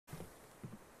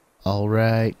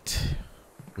Alright,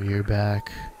 we're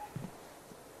back,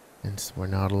 and we're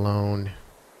not alone.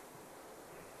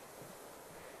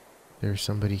 There's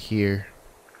somebody here.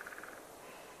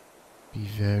 Be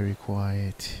very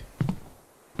quiet.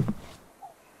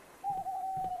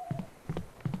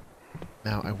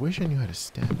 Now, I wish I knew how to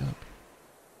stand up.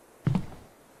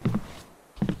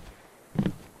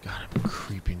 God, I'm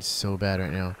creeping so bad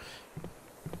right now.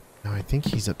 Now, I think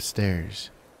he's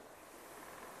upstairs.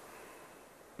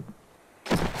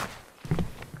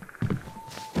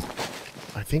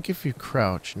 I think if you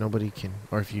crouch, nobody can,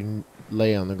 or if you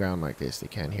lay on the ground like this, they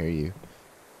can't hear you.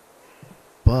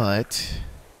 But,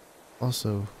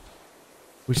 also,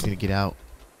 we just need to get out.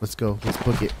 Let's go. Let's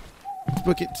book it. Let's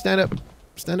book it. Stand up.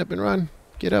 Stand up and run.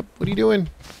 Get up. What are you doing?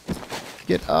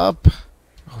 Get up.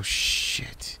 Oh,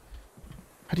 shit.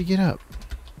 How do you get up?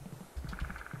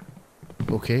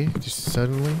 Okay, just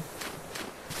suddenly.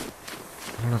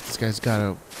 I don't know if this guy's got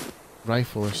a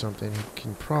rifle or something. He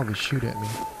can probably shoot at me.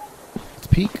 Let's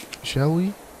peek, shall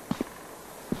we?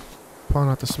 Probably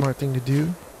not the smart thing to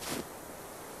do.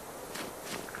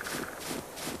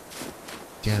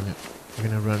 Damn it. We're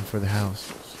gonna run for the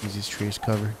house. Use this tree as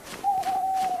cover.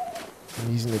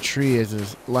 I'm using the tree as a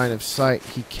line of sight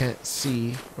he can't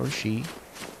see, or she.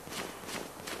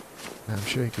 I'm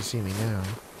sure he can see me now.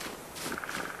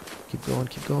 Keep going,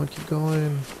 keep going, keep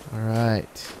going.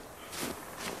 Alright.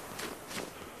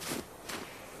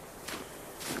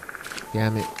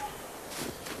 Damn it.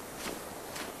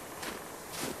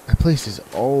 That place is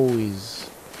always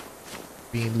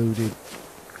being looted.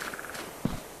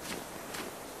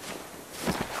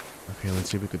 Okay, let's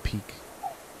see if we could peek.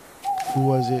 Who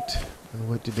was it? And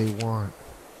what did they want?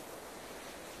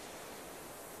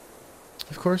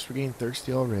 Of course, we're getting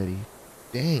thirsty already.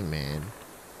 Dang, man.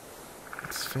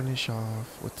 Let's finish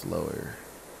off. What's lower?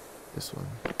 This one.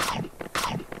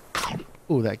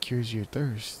 Oh, that cures your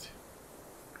thirst.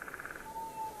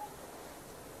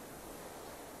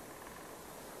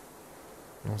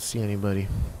 I don't see anybody.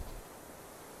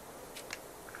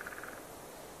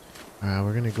 Alright,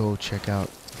 we're gonna go check out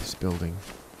this building.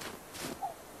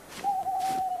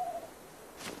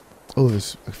 Oh,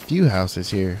 there's a few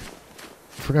houses here.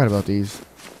 I forgot about these.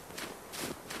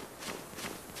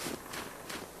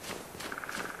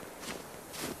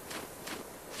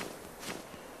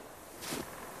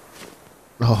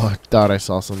 Oh, I thought I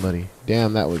saw somebody.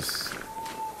 Damn, that was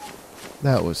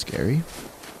scary.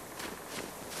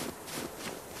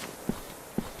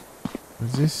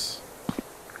 What's this?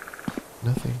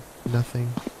 Nothing. Nothing.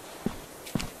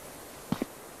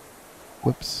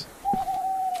 Whoops.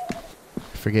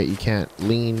 Forget you can't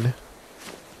lean.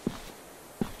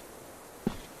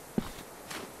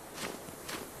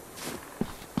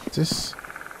 What's this?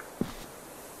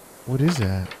 What is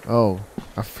that? Oh,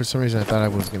 for some reason I thought I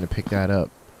was going to pick that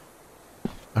up.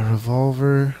 A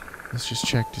revolver. Let's just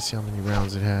check to see how many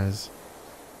rounds it has.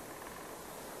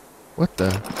 What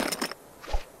the?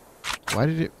 Why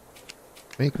did it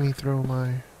make me throw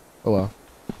my... Oh well.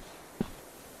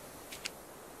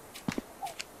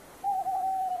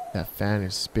 That fan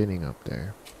is spinning up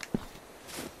there.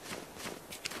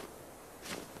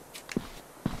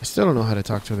 I still don't know how to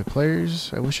talk to other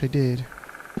players. I wish I did.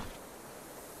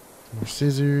 More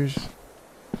scissors.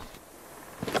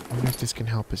 I wonder if this can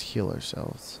help us heal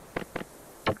ourselves.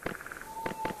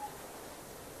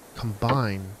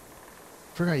 Combine.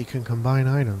 Forgot you can combine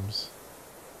items.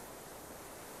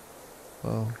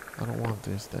 Well, I don't want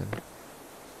this then.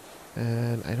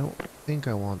 And I don't think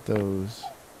I want those.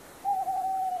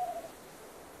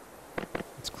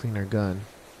 Let's clean our gun.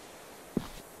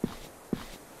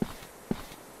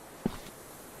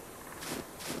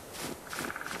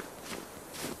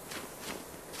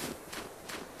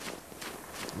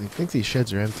 I think these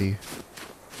sheds are empty.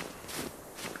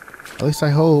 At least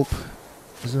I hope.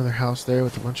 There's another house there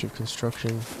with a bunch of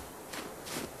construction.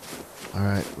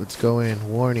 Alright, let's go in.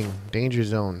 Warning, danger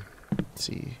zone. Let's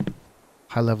see.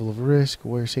 High level of risk.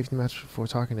 Wear safety masks before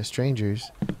talking to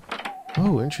strangers.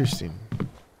 Oh, interesting.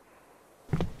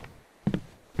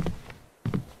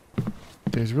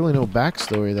 There's really no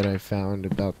backstory that I found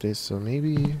about this, so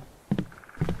maybe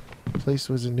the place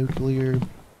was a nuclear,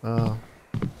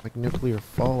 like nuclear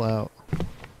fallout.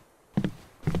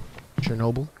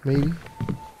 Chernobyl, maybe?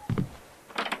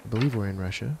 I believe we're in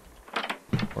Russia.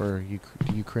 Or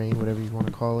Ukraine, whatever you want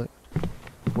to call it.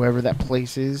 Wherever that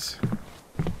place is.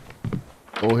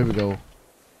 Oh, here we go.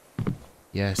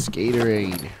 Yes,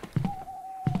 Gatorade.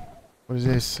 What is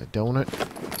this? A donut?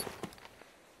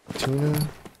 Tuna?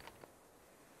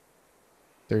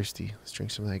 Thirsty. Let's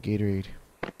drink some of that Gatorade.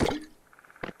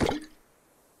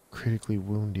 Critically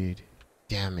wounded.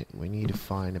 Damn it. We need to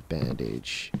find a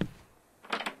bandage.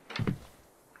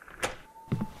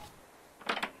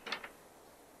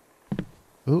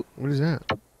 Oh, what is that?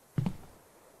 I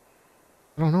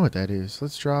don't know what that is.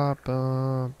 Let's drop,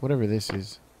 whatever this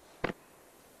is.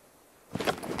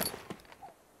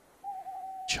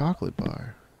 Chocolate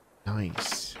bar.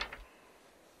 Nice.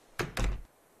 I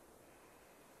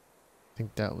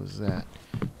think that was that.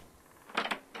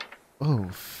 Oh,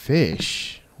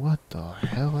 fish. What the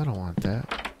hell? I don't want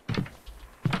that.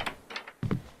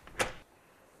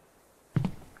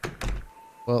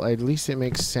 Well, at least it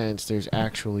makes sense. There's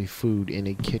actually food in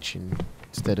a kitchen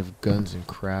instead of guns and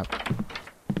crap.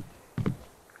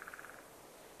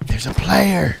 There's a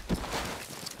player!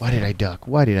 Why did I duck?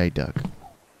 Why did I duck?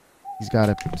 He's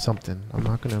got something. I'm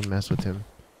not gonna mess with him.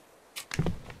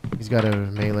 He's got a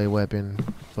melee weapon,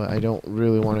 but I don't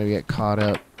really want to get caught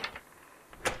up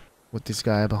with this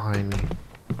guy behind me.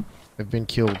 I've been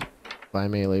killed by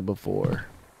melee before.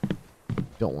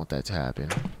 Don't want that to happen.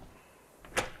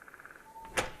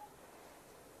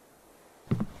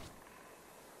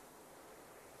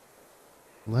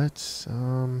 Let's,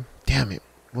 damn it.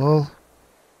 Well,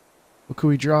 what could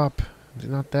we drop?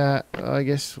 Not that. I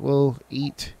guess we'll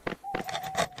eat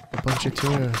a bunch of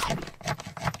tuna.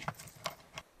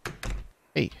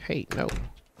 Hey, no.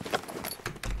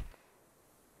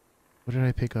 What did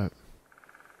I pick up?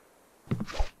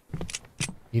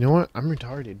 You know what? I'm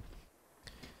retarded.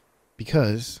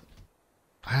 Because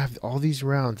I have all these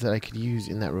rounds that I could use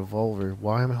in that revolver.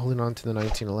 Why am I holding on to the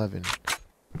 1911?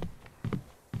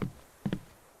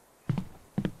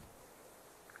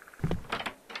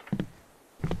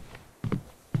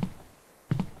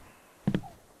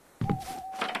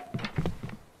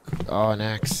 Oh, an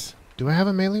axe. Do I have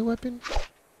a melee weapon?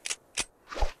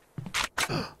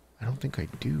 I don't think I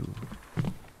do.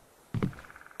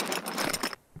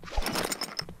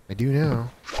 I do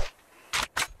now.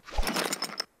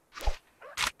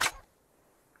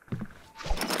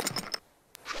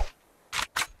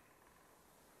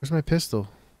 Where's my pistol?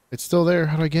 It's still there.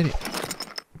 How do I get it?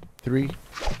 3.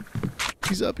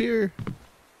 He's up here.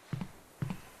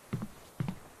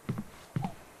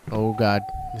 Oh god.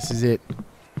 This is it.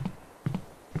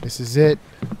 This is it.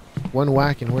 One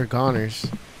whack and we're goners.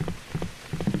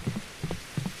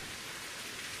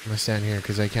 I'm gonna stand here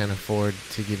because I can't afford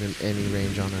to give him any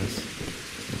range on us.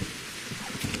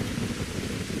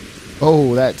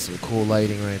 Oh, that's some cool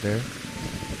lighting right there.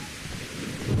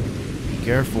 Be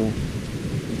careful.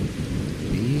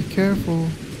 Be careful.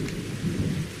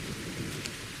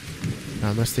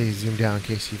 I must stay zoomed down in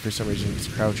case he for some reason is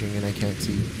crouching and I can't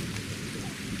see.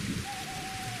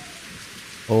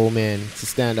 Oh man, it's a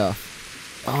standoff.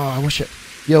 Oh, I wish it.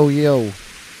 Yo.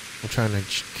 I'm trying to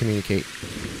communicate.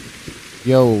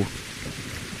 Yo.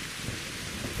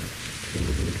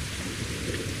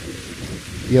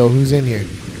 Yo, who's in here?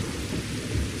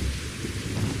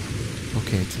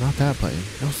 Okay, it's not that button.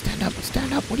 No, stand up.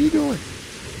 Stand up. What are you doing?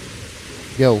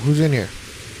 Yo, who's in here?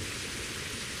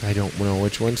 I don't know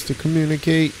which ones to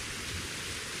communicate.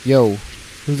 Yo,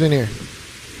 who's in here?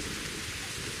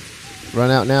 Run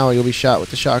out now or you'll be shot with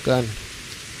the shotgun.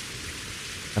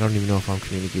 I don't even know if I'm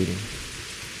communicating.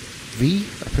 V?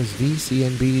 I press V, C,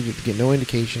 and B to get no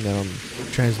indication that I'm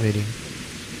transmitting.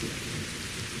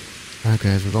 Alright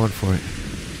guys, we're going for it.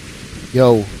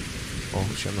 Yo. Oh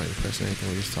shit, I'm not even pressing anything,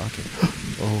 we're just talking.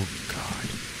 Oh god.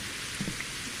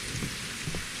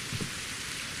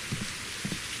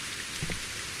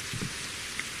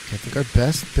 Okay, I think our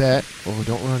best bet, oh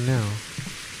don't run now,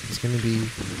 is going to be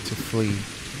to flee.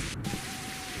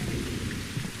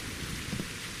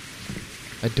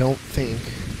 I don't think.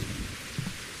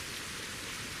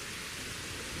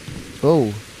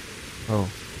 Oh.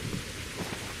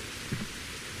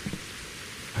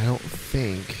 I don't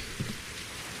think.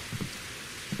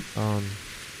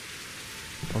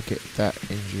 I'll get that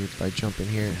injured by jumping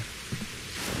here.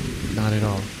 Not at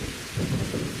all.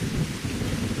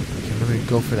 Okay, I'm gonna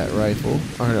go for that rifle.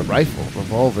 Or a rifle,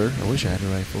 revolver. I wish I had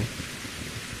a rifle.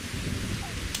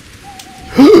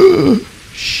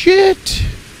 Shit!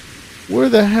 Where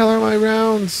the hell are my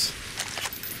rounds?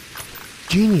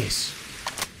 Genius.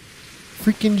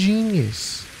 Freaking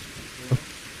genius.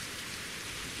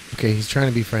 Okay, he's trying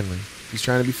to be friendly. He's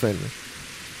trying to be friendly.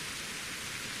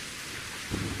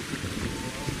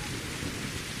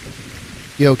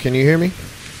 Yo, can you hear me?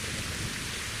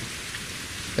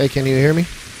 Hey, can you hear me?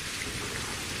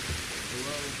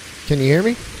 Hello? Can you hear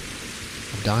me?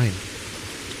 I'm dying.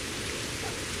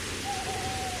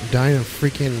 I'm dying of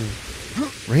freaking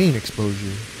rain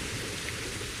exposure.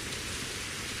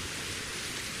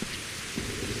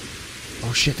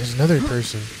 Oh shit, there's another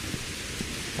person.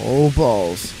 Oh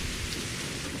balls.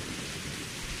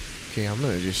 Okay, I'm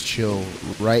gonna just chill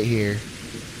right here.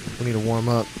 We need to warm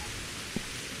up.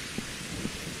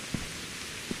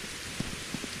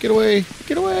 Get away!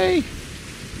 Get away!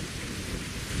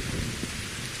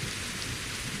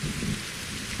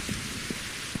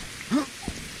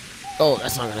 Oh,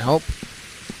 that's not gonna help.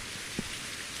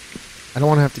 I don't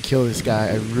want to have to kill this guy.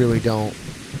 I really don't.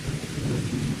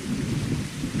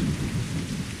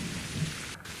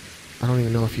 I don't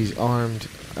even know if he's armed.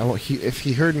 If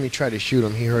he heard me try to shoot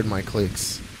him, he heard my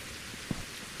clicks.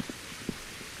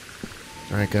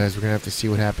 Alright guys, we're gonna have to see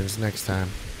what happens next time.